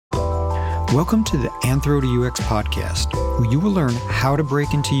Welcome to the Anthro to UX podcast, where you will learn how to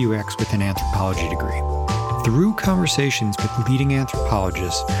break into UX with an anthropology degree. Through conversations with leading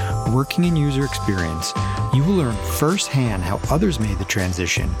anthropologists working in user experience, you will learn firsthand how others made the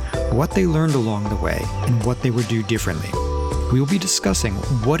transition, what they learned along the way, and what they would do differently. We will be discussing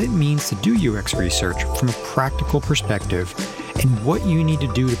what it means to do UX research from a practical perspective and what you need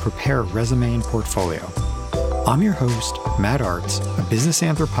to do to prepare a resume and portfolio. I'm your host, Matt Arts, a business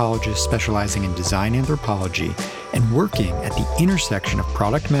anthropologist specializing in design anthropology and working at the intersection of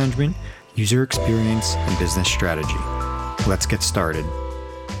product management, user experience, and business strategy. Let's get started.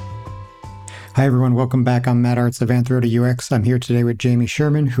 Hi, everyone. Welcome back. I'm Matt Arts of Anthro to UX. I'm here today with Jamie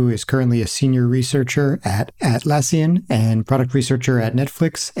Sherman, who is currently a senior researcher at Atlassian and product researcher at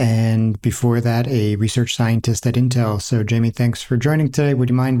Netflix, and before that, a research scientist at Intel. So, Jamie, thanks for joining today. Would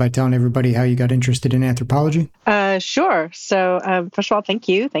you mind by telling everybody how you got interested in anthropology? Sure. So, first of all, thank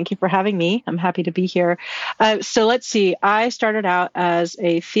you. Thank you for having me. I'm happy to be here. So let's see. I started out as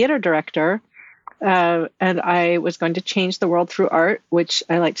a theater director. And I was going to change the world through art, which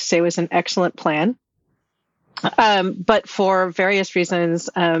I like to say was an excellent plan. But for various reasons,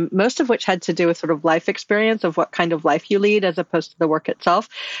 most of which had to do with sort of life experience of what kind of life you lead as opposed to the work itself,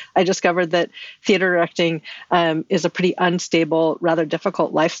 I discovered that theater directing is a pretty unstable, rather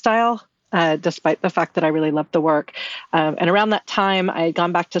difficult lifestyle. Despite the fact that I really loved the work. And around that time, I had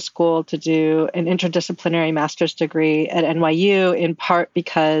gone back to school to do an interdisciplinary master's degree at NYU, in part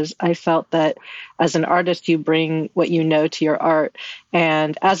because I felt that as an artist, you bring what you know to your art.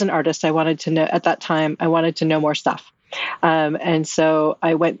 And as an artist, I wanted to know, at that time, I wanted to know more stuff. And so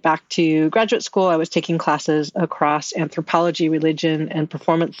I went back to graduate school. I was taking classes across anthropology, religion, and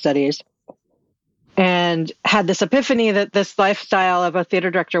performance studies. And had this epiphany that this lifestyle of a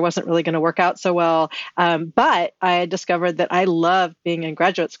theater director wasn't really going to work out so well. But I discovered that I loved being in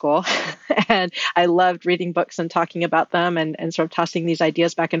graduate school and I loved reading books and talking about them and sort of tossing these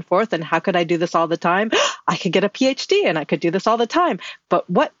ideas back and forth. And how could I do this all the time? I could get a PhD and I could do this all the time. But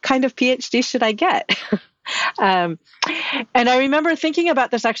what kind of PhD should I get? And I remember thinking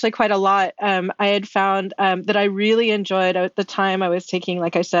about this actually quite a lot. I had found that I really enjoyed, at the time I was taking,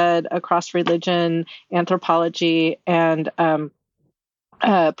 like I said, across religion, anthropology, and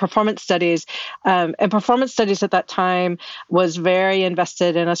performance studies. And performance studies at that time was very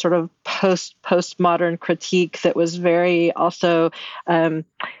invested in a sort of postmodern critique that was very also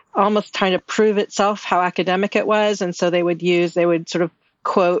almost trying to prove itself how academic it was. And so they would sort of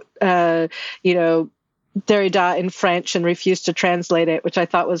quote, Derrida in French and refused to translate it, which I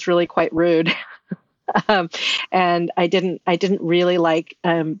thought was really quite rude. And I didn't really like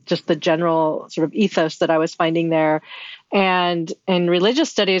just the general sort of ethos that I was finding there. And in religious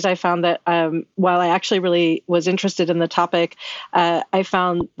studies, I found that while I actually really was interested in the topic, I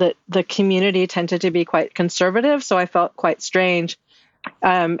found that the community tended to be quite conservative. So I felt quite strange.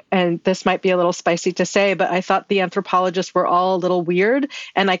 And this might be a little spicy to say, but I thought the anthropologists were all a little weird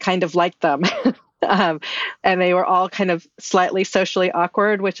and I kind of liked them. And they were all kind of slightly socially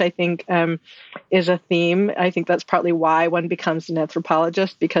awkward, which I think is a theme. I think that's partly why one becomes an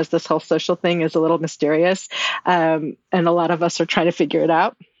anthropologist, because this whole social thing is a little mysterious. And a lot of us are trying to figure it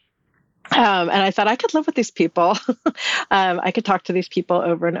out. And I thought I could live with these people. I could talk to these people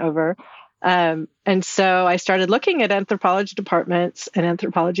over and over. And so I started looking at anthropology departments and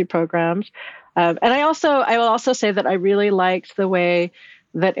anthropology programs. And I will also say that I really liked the way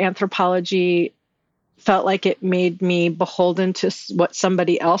that anthropology felt like it made me beholden to what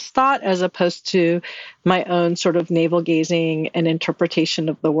somebody else thought, as opposed to my own sort of navel-gazing and interpretation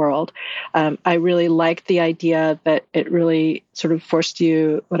of the world. I really liked the idea that it really sort of forced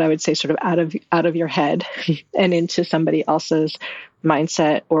you, what I would say, sort of out of your head and into somebody else's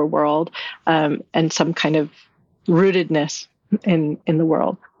mindset or world, and some kind of rootedness in the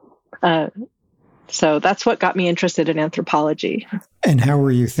world. So that's what got me interested in anthropology. And how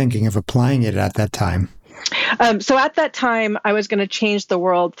were you thinking of applying it at that time? So at that time, I was going to change the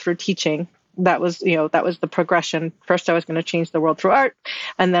world through teaching. That was the progression. First, I was going to change the world through art,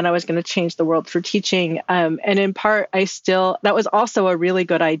 and then I was going to change the world through teaching. And in part, that was also a really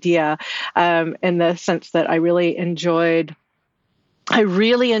good idea, in the sense that I really enjoyed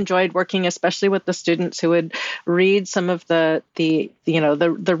working, especially with the students who would read some of the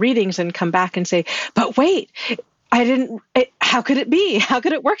readings and come back and say, "But wait, how could it be? How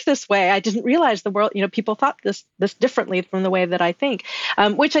could it work this way? I didn't realize the world, people thought this differently from the way that I think,"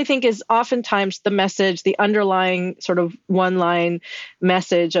 which I think is oftentimes the message, the underlying sort of one-line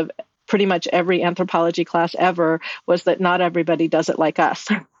message of pretty much every anthropology class ever, was that not everybody does it like us,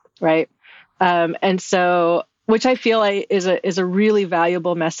 right? And so which I feel is a really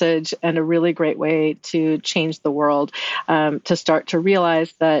valuable message and a really great way to change the world, to start to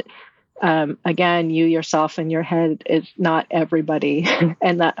realize that, again, you yourself in your head is not everybody,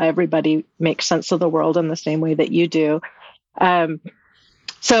 and that everybody makes sense of the world in the same way that you do.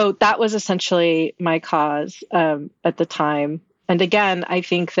 So that was essentially my cause at the time. And again, I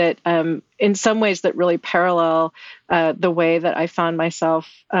think that in some ways that really parallel the way that I found myself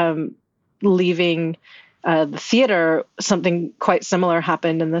leaving the theater. Something quite similar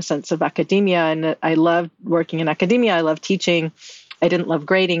happened in the sense of academia. And I loved working in academia. I loved teaching. I didn't love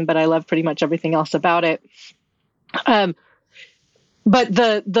grading, but I loved pretty much everything else about it. But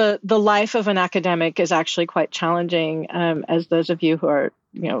the life of an academic is actually quite challenging, as those of you who are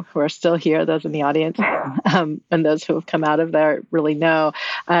still here, those in the audience, and those who have come out of there really know.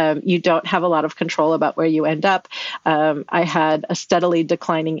 You don't have a lot of control about where you end up. I had a steadily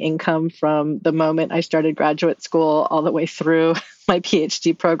declining income from the moment I started graduate school all the way through my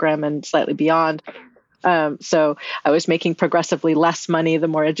PhD program and slightly beyond. So I was making progressively less money the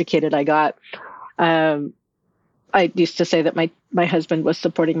more educated I got. I used to say that my husband was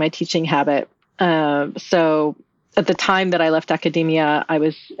supporting my teaching habit. So at the time that I left academia,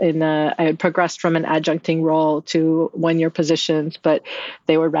 I had progressed from an adjuncting role to one-year positions, but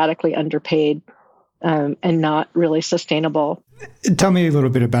they were radically underpaid and not really sustainable. Tell me a little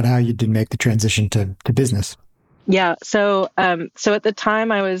bit about how you did make the transition to business. Yeah. So at the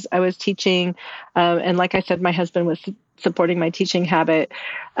time I was teaching, and like I said, my husband was supporting my teaching habit,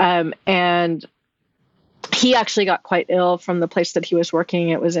 and he actually got quite ill from the place that he was working.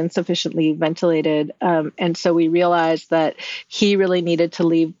 It was insufficiently ventilated. And so we realized that he really needed to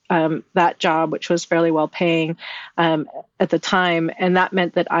leave that job, which was fairly well paying at the time. And that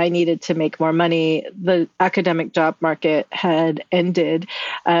meant that I needed to make more money. The academic job market had ended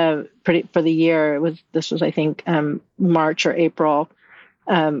for the year. This was, I think, March or April,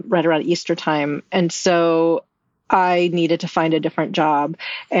 right around Easter time. And so I needed to find a different job,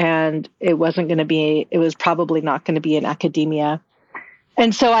 and it was probably not going to be in academia.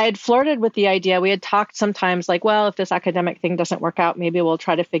 And so I had flirted with the idea. We had talked sometimes like, well, if this academic thing doesn't work out, maybe we'll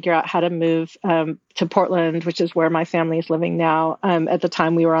try to figure out how to move to Portland, which is where my family is living now. At the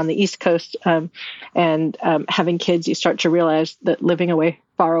time we were on the East Coast, and having kids, you start to realize that living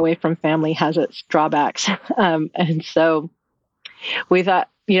far away from family has its drawbacks. And so we thought,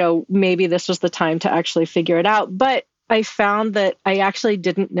 maybe this was the time to actually figure it out. But I found that I actually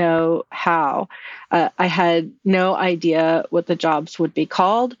didn't know how. I had no idea what the jobs would be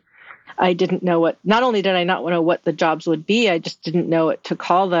called. I didn't know not only did I not know what the jobs would be, I just didn't know what to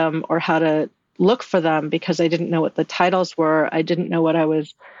call them or how to look for them because I didn't know what the titles were. I didn't know what I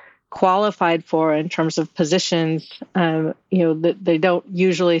was qualified for in terms of positions. That they don't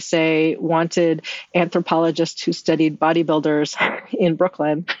usually say wanted anthropologist who studied bodybuilders in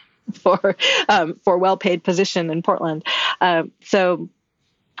Brooklyn for well-paid position in Portland. So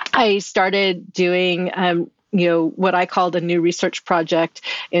I started doing what I called a new research project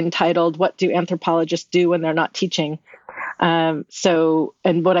entitled "What Do Anthropologists Do When They're Not Teaching?" And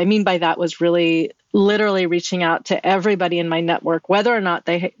what I mean by that was really literally reaching out to everybody in my network, whether or not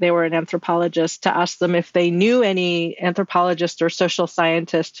they were an anthropologist, to ask them if they knew any anthropologist or social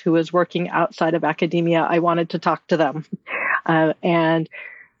scientist who was working outside of academia. I wanted to talk to them. And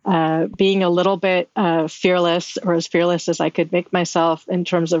being a little bit fearless, or as fearless as I could make myself in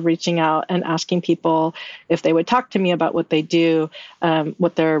terms of reaching out and asking people if they would talk to me about what they do,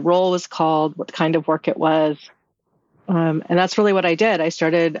 what their role was called, what kind of work it was. And that's really what I did. I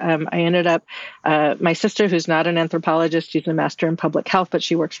ended up, my sister, who's not an anthropologist, she's a master in public health, but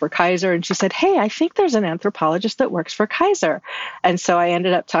she works for Kaiser. And she said, hey, I think there's an anthropologist that works for Kaiser. And so I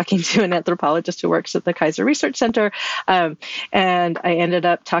ended up talking to an anthropologist who works at the Kaiser Research Center. And I ended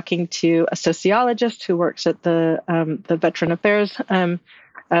up talking to a sociologist who works at the Veteran Affairs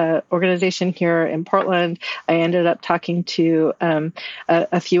organization here in Portland. I ended up talking to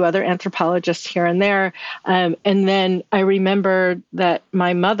a few other anthropologists here and there. And then I remembered that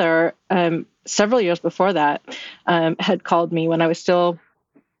my mother, several years before that, had called me when I was still,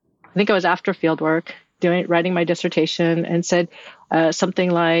 I think I was after field work, writing my dissertation, and said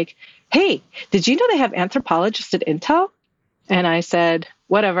something like, hey, did you know they have anthropologists at Intel? And I said,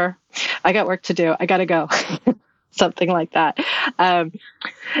 whatever, I got work to do. I got to go. Something like that. And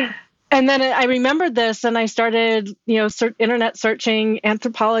then I remembered this, and I started, internet searching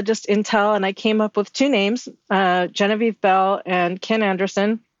anthropologist Intel, and I came up with two names, Genevieve Bell and Ken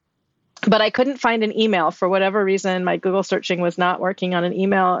Anderson. But I couldn't find an email for whatever reason. My Google searching was not working on an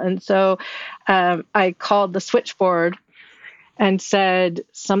email, and so I called the switchboard and said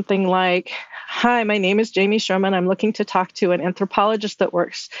something like, "Hi, my name is Jamie Sherman. I'm looking to talk to an anthropologist that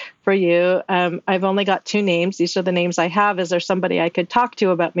works for you. I've only got 2 names. These are the names I have. Is there somebody I could talk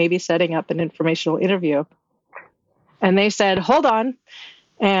to about maybe setting up an informational interview?" And they said, "Hold on."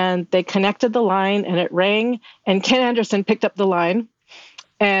 And they connected the line and it rang, and Ken Anderson picked up the line.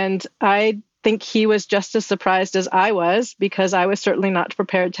 And I think he was just as surprised as I was, because I was certainly not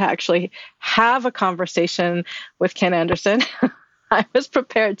prepared to actually have a conversation with Ken Anderson. I was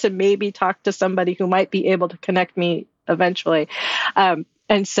prepared to maybe talk to somebody who might be able to connect me eventually. I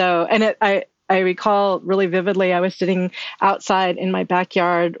recall really vividly, I was sitting outside in my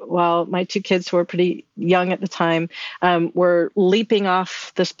backyard while my 2 kids, who were pretty young at the time, were leaping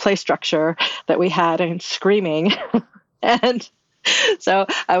off this play structure that we had and screaming. And so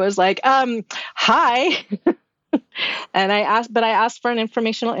I was like, "Hi." And I asked for an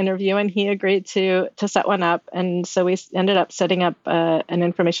informational interview, and he agreed to set one up. And so we ended up setting up an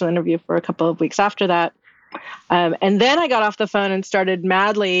informational interview for a couple of weeks after that. And then I got off the phone and started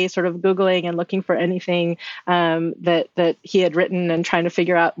madly sort of Googling and looking for anything that he had written and trying to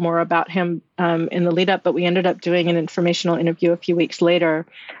figure out more about him in the lead up. But we ended up doing an informational interview a few weeks later.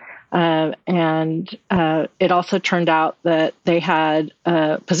 And it also turned out that they had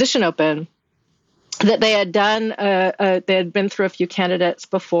a position open that they had done. They had been through a few candidates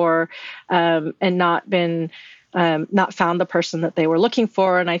before and not found the person that they were looking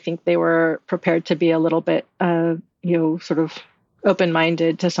for. And I think they were prepared to be a little bit, sort of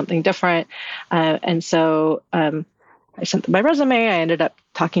open-minded to something different. And so I sent them my resume. I ended up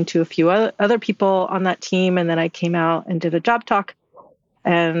talking to a few other people on that team. And then I came out and did a job talk,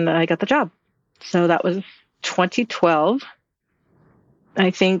 and I got the job. So that was 2012.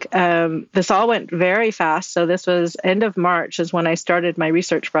 I think this all went very fast. So this was end of March is when I started my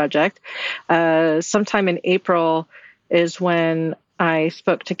research project. Sometime in April is when I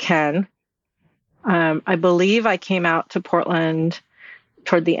spoke to Ken. I believe I came out to Portland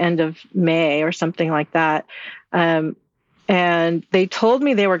toward the end of May or something like that. And they told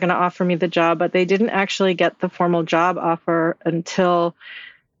me they were going to offer me the job, but they didn't actually get the formal job offer until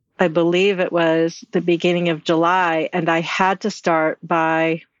I believe it was the beginning of July, and I had to start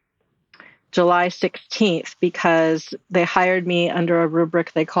by July 16th because they hired me under a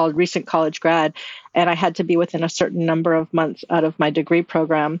rubric they called recent college grad, and I had to be within a certain number of months out of my degree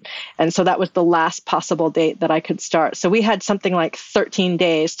program. And so that was the last possible date that I could start. So we had something like 13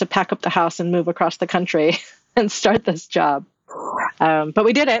 days to pack up the house and move across the country and start this job. But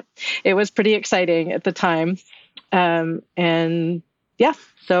we did it. It was pretty exciting at the time.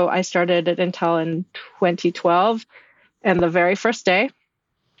 So I started at Intel in 2012, and the very first day,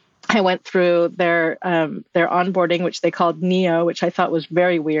 I went through their onboarding, which they called NEO, which I thought was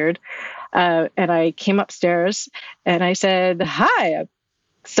very weird. And I came upstairs and I said, "Hi, I'm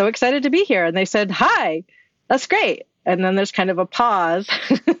so excited to be here." And they said, "Hi, that's great." And then there's kind of a pause,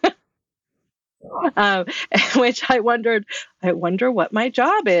 which I wonder what my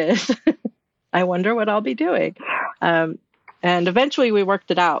job is. I wonder what I'll be doing. And eventually we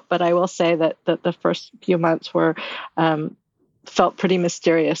worked it out. But I will say that the first few months felt pretty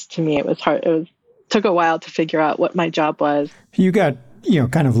mysterious to me. It was hard. It took a while to figure out what my job was. You got,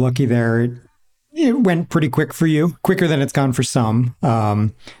 kind of lucky there. It went pretty quick for you, quicker than it's gone for some.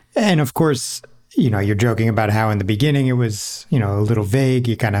 And of course, you're joking about how in the beginning it was, a little vague.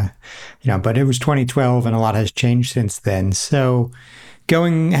 You kind of, but it was 2012 and a lot has changed since then. So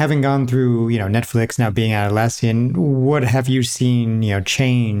having gone through, Netflix, now being Atlassian, what have you seen,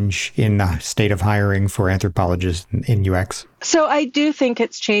 change in the state of hiring for anthropologists in UX? So I do think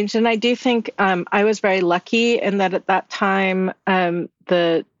it's changed. And I do think I was very lucky in that at that time, at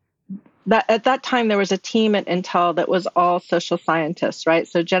that time, there was a team at Intel that was all social scientists, right?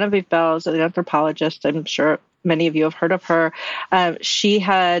 So Genevieve Bell is an anthropologist. I'm sure many of you have heard of her. She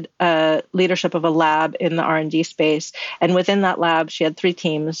had leadership of a lab in the R&D space. And within that lab, she had 3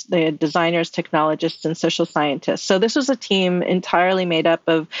 teams. They had designers, technologists, and social scientists. So this was a team entirely made up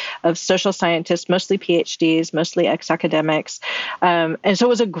of social scientists, mostly PhDs, mostly ex-academics. And so it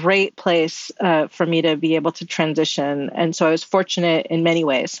was a great place for me to be able to transition. And so I was fortunate in many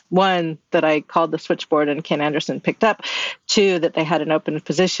ways. 1, that I called the switchboard and Ken Anderson picked up. 2, that they had an open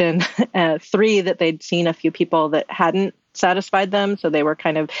position. 3, that they'd seen a few people that hadn't satisfied them. So they were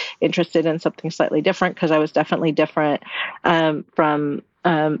kind of interested in something slightly different because I was definitely different from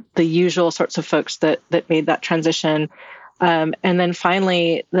the usual sorts of folks that made that transition. And then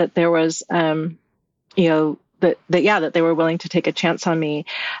finally that there was, that they were willing to take a chance on me.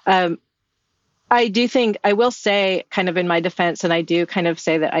 I do think, I will say, kind of in my defense, and I do kind of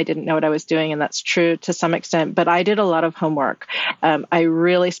say that I didn't know what I was doing, and that's true to some extent, but I did a lot of homework. I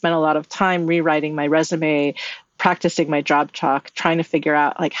really spent a lot of time rewriting my resume, practicing my job talk, trying to figure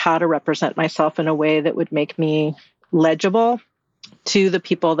out like how to represent myself in a way that would make me legible to the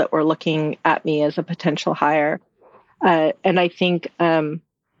people that were looking at me as a potential hire. And I think that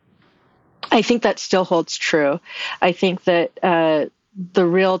still holds true. I think that the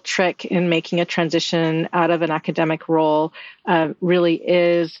real trick in making a transition out of an academic role really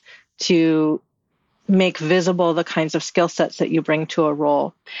is to make visible the kinds of skill sets that you bring to a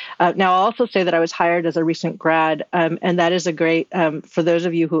role. Now, I'll also say that I was hired as a recent grad, and that is a great, for those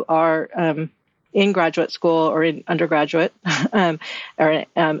of you who are in graduate school or in undergraduate or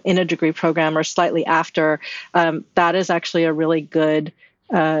in a degree program or slightly after, that is actually a really good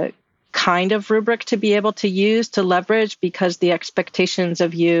kind of rubric to be able to use to leverage, because the expectations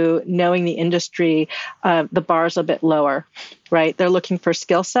of you knowing the industry, the bar is a bit lower, right? They're looking for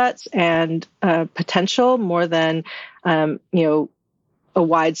skill sets and potential more than, a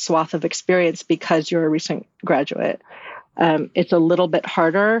wide swath of experience because you're a recent graduate. It's a little bit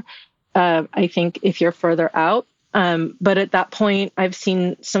harder, I think, if you're further out. But at that point, I've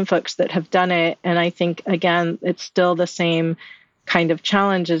seen some folks that have done it. And I think, again, it's still the same kind of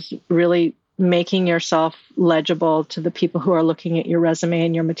challenge, is really making yourself legible to the people who are looking at your resume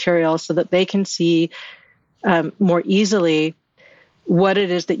and your material so that they can see more easily what it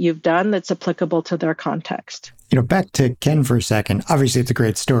is that you've done that's applicable to their context. Back to Ken for a second. Obviously, it's a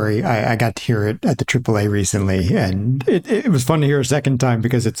great story. I got to hear it at the AAA recently, and it was fun to hear a second time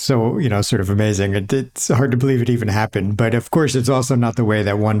because it's so, sort of amazing. It's hard to believe it even happened. But of course, it's also not the way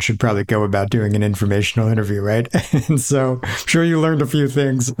that one should probably go about doing an informational interview, right? And so I'm sure you learned a few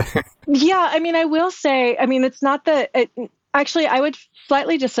things. Yeah, I will say, it's not that... Actually, I would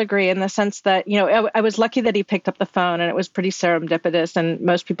slightly disagree in the sense that, I was lucky that he picked up the phone, and it was pretty serendipitous, and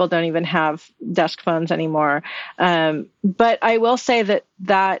most people don't even have desk phones anymore. But I will say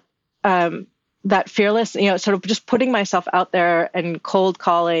that fearless, sort of just putting myself out there and cold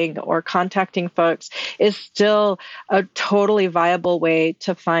calling or contacting folks is still a totally viable way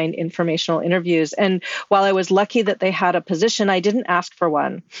to find informational interviews. And while I was lucky that they had a position, I didn't ask for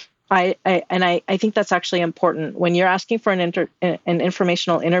one. I think that's actually important when you're asking for an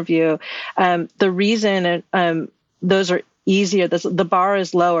informational interview. The reason those are easier, the bar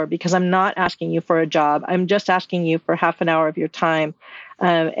is lower, because I'm not asking you for a job. I'm just asking you for half an hour of your time.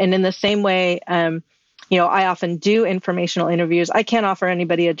 And in the same way, I often do informational interviews. I can't offer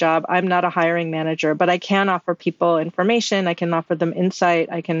anybody a job. I'm not a hiring manager, but I can offer people information. I can offer them insight.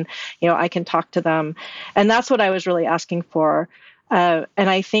 I can talk to them, and that's what I was really asking for. And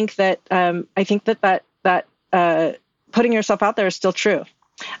I think that putting yourself out there is still true.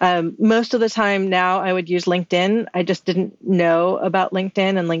 Most of the time now I would use LinkedIn. I just didn't know about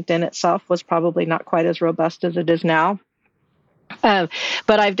LinkedIn, and LinkedIn itself was probably not quite as robust as it is now. But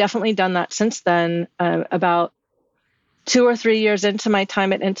I've definitely done that since then. About 2 or 3 years into my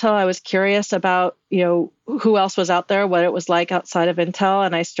time at Intel, I was curious about, who else was out there, what it was like outside of Intel.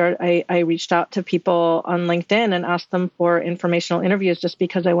 And I reached out to people on LinkedIn and asked them for informational interviews just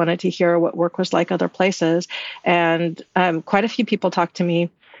because I wanted to hear what work was like other places. And quite a few people talked to me,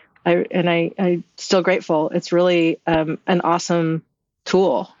 I'm still grateful. It's really an awesome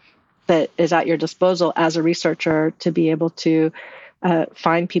tool that is at your disposal as a researcher to be able to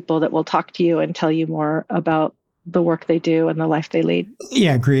find people that will talk to you and tell you more about the work they do and the life they lead.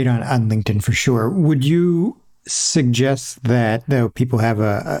 Yeah, agreed on LinkedIn for sure. Would you suggest that, though, people have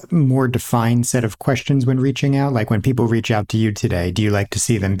a more defined set of questions when reaching out? Like when people reach out to you today, do you like to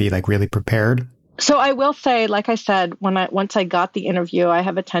see them be like really prepared? So I will say, like I said, once I got the interview, I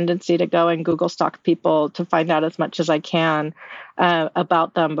have a tendency to go and Google stalk people to find out as much as I can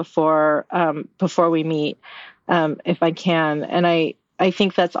about them before we meet, if I can. And I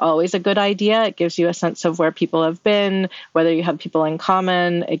think that's always a good idea. It gives you a sense of where people have been, whether you have people in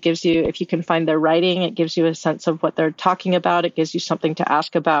common. It gives you, if you can find their writing, it gives you a sense of what they're talking about. It gives you something to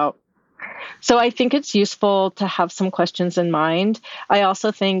ask about. So I think it's useful to have some questions in mind. I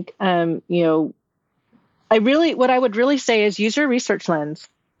also think, what I would really say is use your research lens.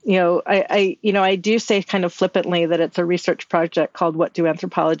 I do say kind of flippantly that it's a research project called What Do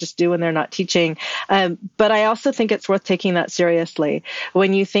Anthropologists Do When They're Not Teaching? But I also think it's worth taking that seriously.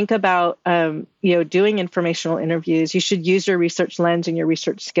 When you think about, doing informational interviews, you should use your research lens and your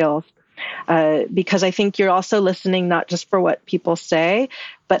research skills. Because I think you're also listening not just for what people say,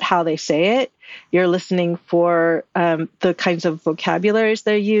 but how they say it. You're listening for the kinds of vocabularies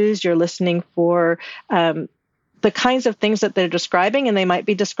they use. You're listening for the kinds of things that they're describing, and they might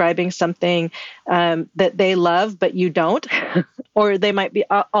be describing something that they love, but you don't, or they might be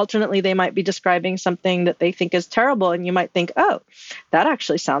alternately, they might be describing something that they think is terrible, and you might think, oh, that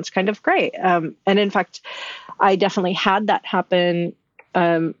actually sounds kind of great. And in fact, I definitely had that happen,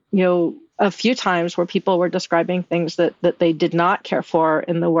 a few times where people were describing things that they did not care for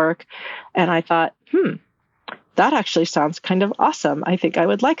in the work, and I thought, that actually sounds kind of awesome. I think I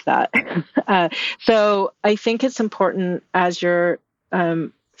would like that. So I think it's important as you're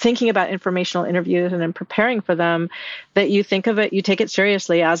thinking about informational interviews and in preparing for them, that you think of it, you take it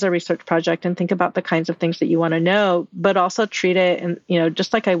seriously as a research project and think about the kinds of things that you want to know, but also treat it, and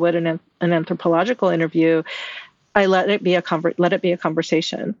just like I would in an anthropological interview, I let it be a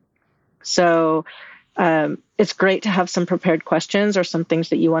conversation. So it's great to have some prepared questions or some things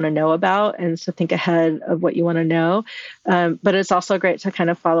that you want to know about, and so think ahead of what you want to know. But it's also great to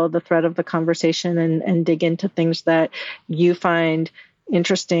kind of follow the thread of the conversation and dig into things that you find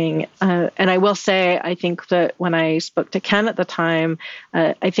interesting. And I will say, I think that when I spoke to Ken at the time,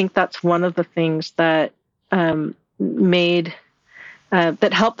 I think that's one of the things that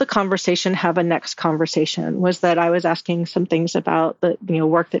that helped the conversation have a next conversation, was that I was asking some things about the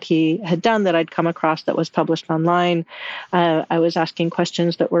work that he had done that I'd come across that was published online. I was asking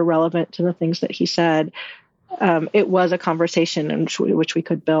questions that were relevant to the things that he said. It was a conversation in which we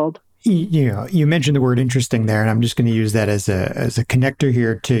could build. You mentioned the word interesting there, and I'm just going to use that as a connector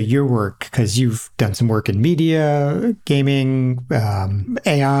here to your work, because you've done some work in media, gaming,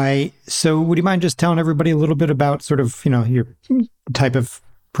 AI. So would you mind just telling everybody a little bit about sort of, your type of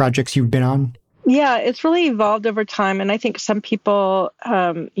projects you've been on? Yeah, it's really evolved over time. And I think some people,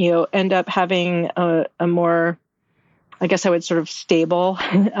 end up having a more, I guess I would sort of stable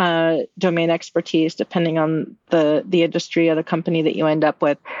domain expertise, depending on the industry or the company that you end up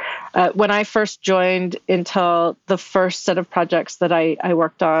with. When I first joined Intel, the first set of projects that I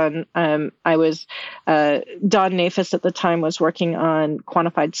worked on, I was, Don Nafis at the time was working on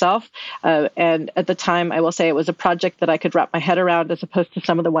quantified self. And at the time, I will say it was a project that I could wrap my head around, as opposed to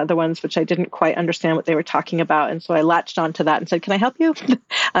some of the other ones, which I didn't quite understand what they were talking about. And so I latched onto that and said, can I help you?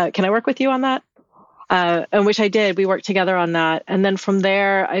 Can I work with you on that? And which I did. We worked together on that. And then from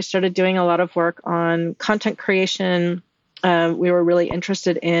there, I started doing a lot of work on content creation. We were really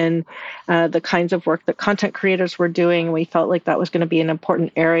interested in the kinds of work that content creators were doing. We felt like that was going to be an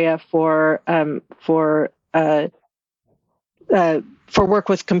important area for work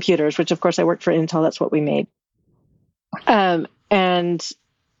with computers, which of course I worked for Intel. That's what we made.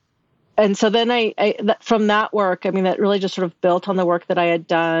 And so then from that work, that really just sort of built on the work that I had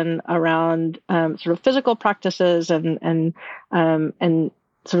done around sort of physical practices and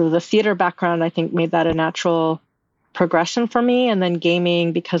sort of the theater background. I think made that a natural progression for me. And then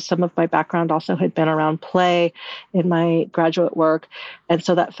gaming, because some of my background also had been around play in my graduate work. And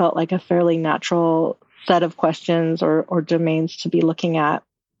so that felt like a fairly natural set of questions or domains to be looking at.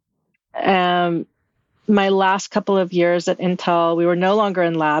 My last couple of years at Intel, we were no longer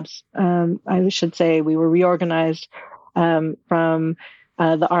in labs. I should say we were reorganized from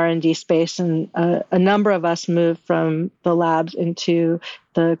the R&D space, and a number of us moved from the labs into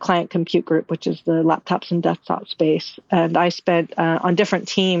the client compute group, which is the laptops and desktop space. And I spent on different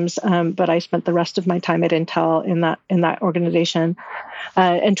teams, but I spent the rest of my time at Intel in that organization.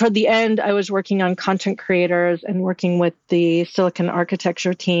 And toward the end, I was working on content creators and working with the silicon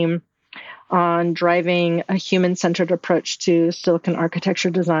architecture team on driving a human-centered approach to silicon architecture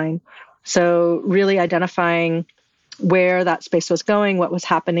design. So really identifying where that space was going, what was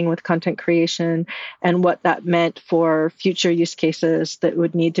happening with content creation, and what that meant for future use cases that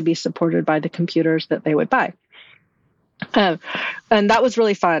would need to be supported by the computers that they would buy. And that was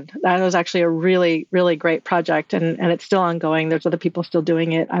really fun. That was actually a really, really great project, and it's still ongoing. There's other people still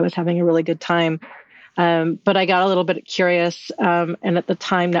doing it. I was having a really good time. But I got a little bit curious, and at the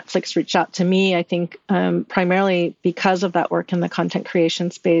time, Netflix reached out to me, I think primarily because of that work in the content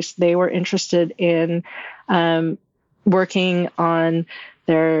creation space. They were interested in working on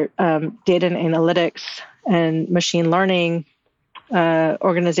their data and analytics and machine learning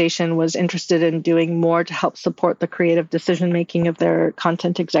organization, was interested in doing more to help support the creative decision-making of their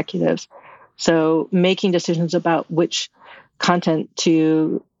content executives. So making decisions about which content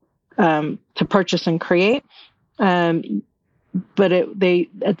to purchase and create. But at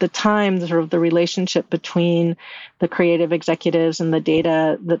the time, sort of the relationship between the creative executives and the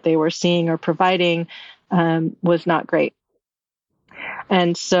data that they were seeing or providing was not great.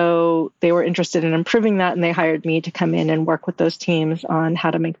 And so they were interested in improving that, and they hired me to come in and work with those teams on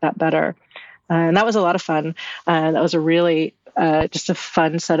how to make that better. And that was a lot of fun. That was a really just a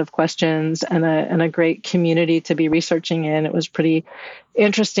fun set of questions and a great community to be researching in. It was pretty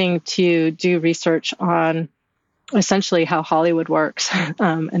interesting to do research on essentially how Hollywood works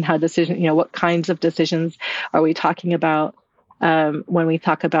and how what kinds of decisions are we talking about when we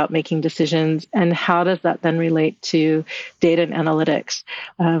talk about making decisions, and how does that then relate to data and analytics?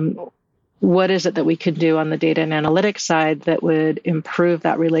 What is it that we could do on the data and analytics side that would improve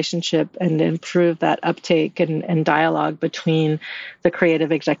that relationship and improve that uptake and dialogue between the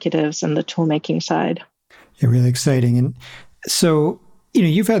creative executives and the tool making side? Yeah, really exciting. And so,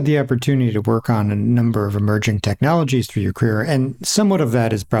 you've had the opportunity to work on a number of emerging technologies through your career, and somewhat of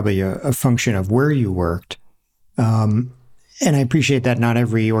that is probably a function of where you worked. And I appreciate that not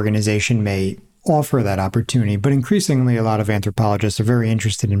every organization may offer that opportunity, but increasingly a lot of anthropologists are very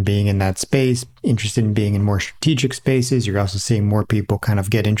interested in being in that space, interested in being in more strategic spaces. You're also seeing more people kind of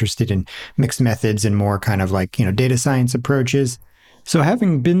get interested in mixed methods and more kind of like, data science approaches. So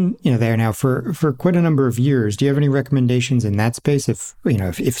having been, there now for quite a number of years, do you have any recommendations in that space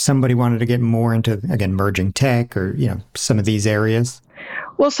if somebody wanted to get more into, again, merging tech or, some of these areas?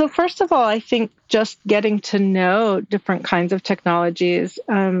 Well, so first of all, I think just getting to know different kinds of technologies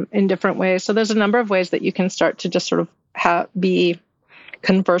in different ways. So there's a number of ways that you can start to just sort of be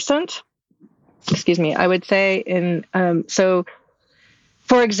conversant. Excuse me. I would say so.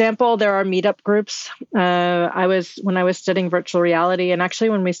 For example, there are meetup groups. When I was studying virtual reality, and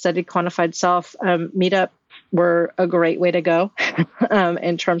actually when we studied quantified self, meetup were a great way to go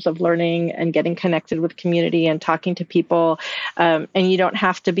in terms of learning and getting connected with community and talking to people. And you don't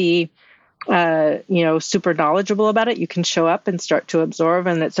have to be, super knowledgeable about it. You can show up and start to absorb,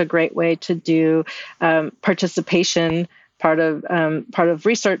 and it's a great way to do participation. Part of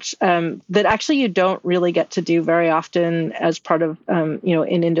research that actually you don't really get to do very often as part of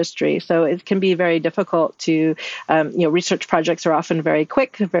in industry. So it can be very difficult to research projects are often very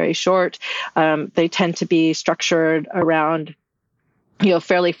quick, very short. They tend to be structured around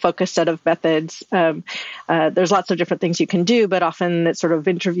fairly focused set of methods. There's lots of different things you can do, but often it's sort of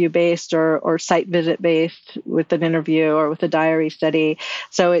interview based or site visit based with an interview or with a diary study.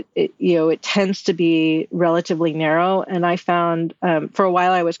 So it tends to be relatively narrow. And I found for a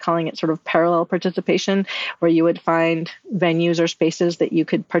while I was calling it sort of parallel participation, where you would find venues or spaces that you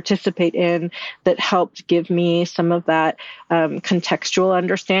could participate in that helped give me some of that contextual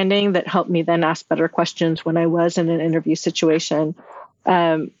understanding that helped me then ask better questions when I was in an interview situation.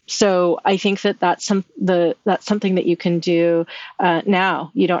 So I think that's something that you can do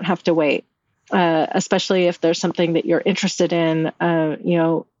now. You don't have to wait, especially if there's something that you're interested in.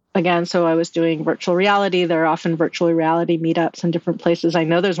 Again, so I was doing virtual reality. There are often virtual reality meetups in different places. I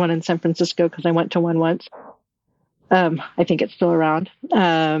know there's one in San Francisco because I went to one once. I think it's still around.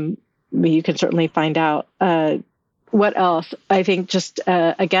 You can certainly find out. What else? I think just,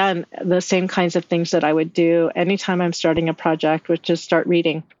 again, the same kinds of things that I would do anytime I'm starting a project, which is start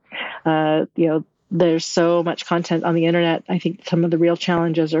reading. There's so much content on the internet. I think some of the real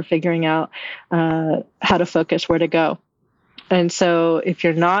challenges are figuring out how to focus, where to go. And so if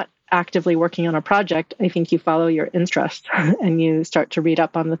you're not actively working on a project, I think you follow your interest and you start to read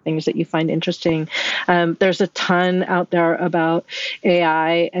up on the things that you find interesting. There's a ton out there about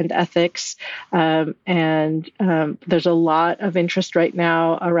AI and ethics, and there's a lot of interest right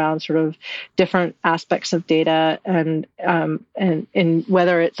now around sort of different aspects of data and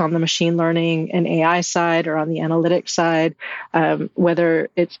whether it's on the machine learning and AI side or on the analytics side, whether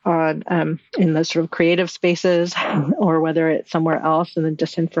it's on in the sort of creative spaces or whether it's somewhere else in the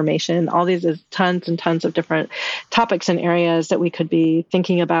disinformation. All these is tons and tons of different topics and areas that we could be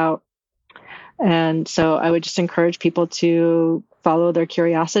thinking about. And so I would just encourage people to follow their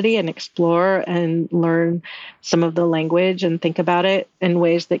curiosity and explore and learn some of the language and think about it in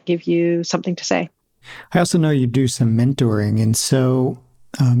ways that give you something to say. I also know you do some mentoring. And so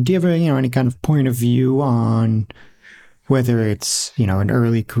do you have any kind of point of view on whether it's, an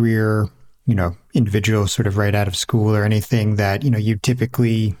early career, individual sort of right out of school or anything that, you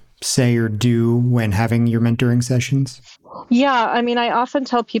typically say or do when having your mentoring sessions? Yeah, I mean, I often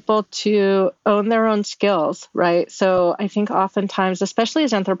tell people to own their own skills, right? So I think oftentimes, especially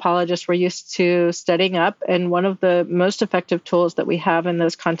as anthropologists, we're used to studying up. And one of the most effective tools that we have in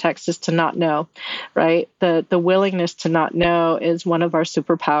those contexts is to not know, right? The willingness to not know is one of our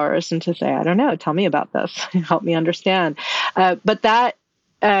superpowers, and to say, I don't know, tell me about this, help me understand. But that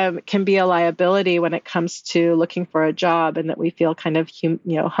can be a liability when it comes to looking for a job, and that we feel kind of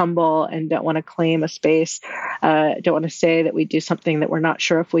humble and don't want to claim a space, don't want to say that we do something that we're not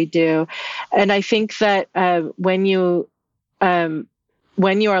sure if we do. And I think that when you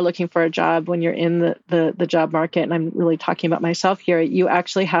when you are looking for a job, when you're in the job market, and I'm really talking about myself here, you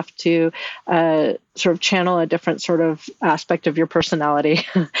actually have to sort of channel a different sort of aspect of your personality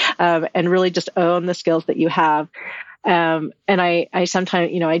and really just own the skills that you have. And I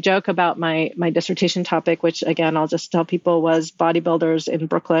sometimes, I joke about my dissertation topic, which again, I'll just tell people was bodybuilders in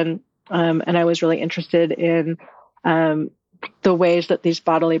Brooklyn. And I was really interested in the ways that these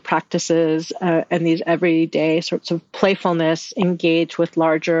bodily practices and these everyday sorts of playfulness engage with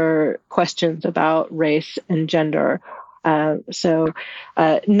larger questions about race and gender. So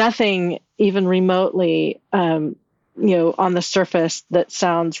nothing even remotely, on the surface that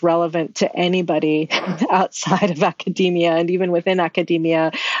sounds relevant to anybody outside of academia. And even within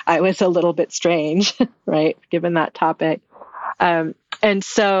academia, I was a little bit strange, right, given that topic. And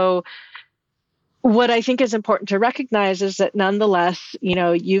so what I think is important to recognize is that nonetheless,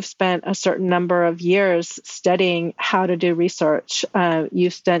 you've spent a certain number of years studying how to do research.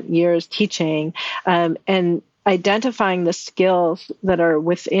 You've spent years teaching and identifying the skills that are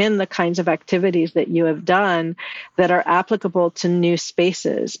within the kinds of activities that you have done that are applicable to new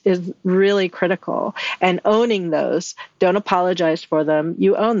spaces is really critical. And owning those, don't apologize for them.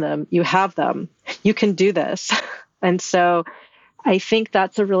 You own them. You have them. You can do this. And so I think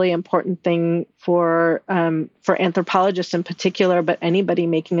that's a really important thing for anthropologists in particular, but anybody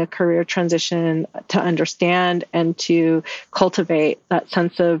making a career transition to understand and to cultivate that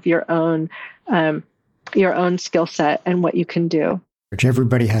sense of your own skill set and what you can do.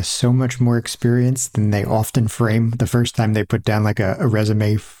 Everybody has so much more experience than they often frame the first time they put down like a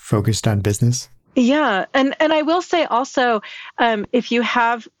resume focused on business. Yeah. And I will say also, if you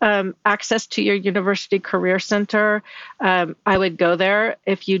have access to your university career center, I would go there.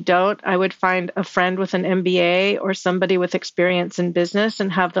 If you don't, I would find a friend with an MBA or somebody with experience in business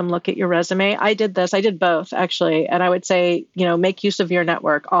and have them look at your resume. I did this. I did both, actually. And I would say, make use of your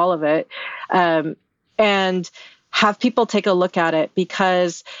network, all of it, and have people take a look at it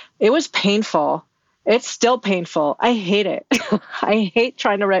because it was painful. It's still painful. I hate it. I hate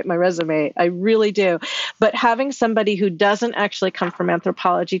trying to write my resume. I really do. But having somebody who doesn't actually come from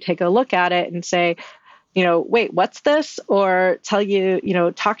anthropology take a look at it and say, wait, what's this? Or tell you,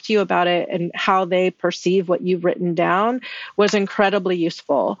 talk to you about it and how they perceive what you've written down was incredibly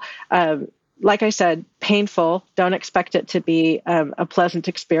useful. Like I said, painful. Don't expect it to be a pleasant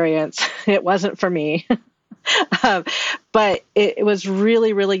experience. It wasn't for me. But it was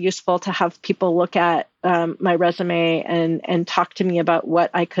really, really useful to have people look at my resume and talk to me about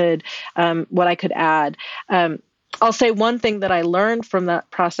what I could add. I'll say one thing that I learned from that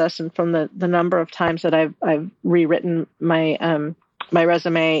process and from the number of times that I've rewritten my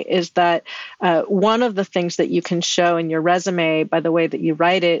resume is that one of the things that you can show in your resume by the way that you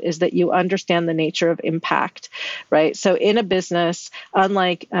write it is that you understand the nature of impact, right? So in a business,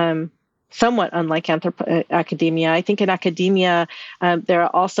 somewhat unlike academia. I think in academia,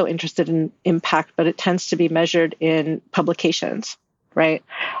 they're also interested in impact, but it tends to be measured in publications, right?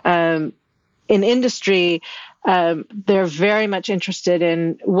 In industry, they're very much interested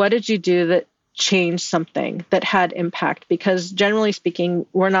in what did you do that changed something that had impact? Because generally speaking,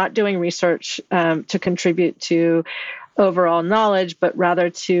 we're not doing research to contribute to overall knowledge, but rather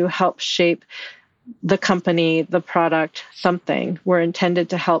to help shape the company, the product, something. We're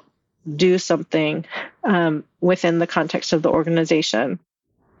intended to help do something within the context of the organization.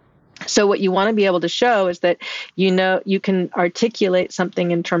 So what you want to be able to show is that you can articulate something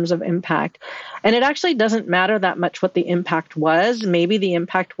in terms of impact. And it actually doesn't matter that much what the impact was. Maybe the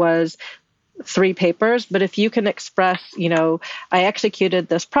impact was 3 papers, but if you can express, I executed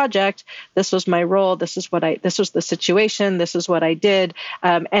this project, this was my role, this was the situation, this is what I did,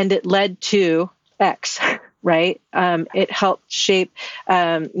 and it led to X. Right. It helped shape,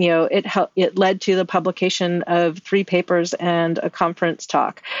 it led to the publication of 3 papers and a conference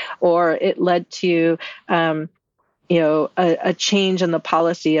talk, or it led to, a change in the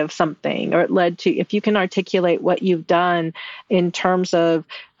policy of something, or it led to, if you can articulate what you've done in terms of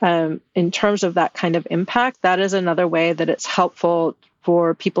that kind of impact, that is another way that it's helpful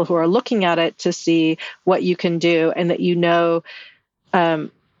for people who are looking at it to see what you can do and that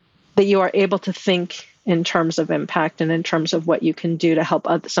that you are able to think in terms of impact and in terms of what you can do to help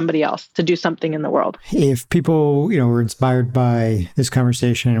somebody else to do something in the world. If people, were inspired by this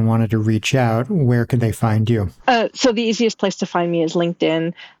conversation and wanted to reach out, where could they find you? So the easiest place to find me is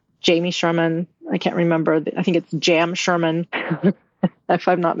LinkedIn, Jamie Sherman. I can't remember. I think it's Jam Sherman. if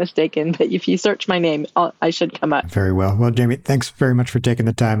I'm not mistaken. But if you search my name, I should come up. Very well. Well, Jamie, thanks very much for taking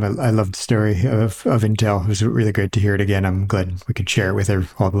the time. I love the story of Intel. It was really great to hear it again. I'm glad we could share it with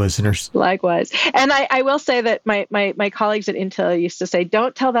all the listeners. Likewise. And I will say that my colleagues at Intel used to say,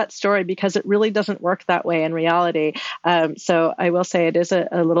 don't tell that story because it really doesn't work that way in reality. So I will say it is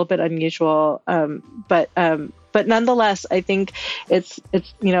a little bit unusual. But nonetheless, I think it's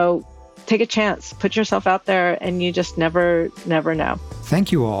take a chance, put yourself out there, and you just never know.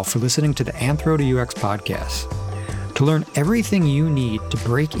 Thank you all for listening to the Anthro to UX podcast. To learn everything you need to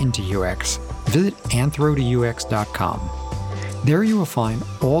break into UX, visit anthro2ux.com. There you will find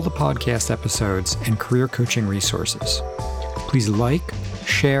all the podcast episodes and career coaching resources. Please like,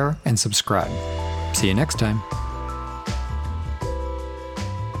 share, and subscribe. See you next time.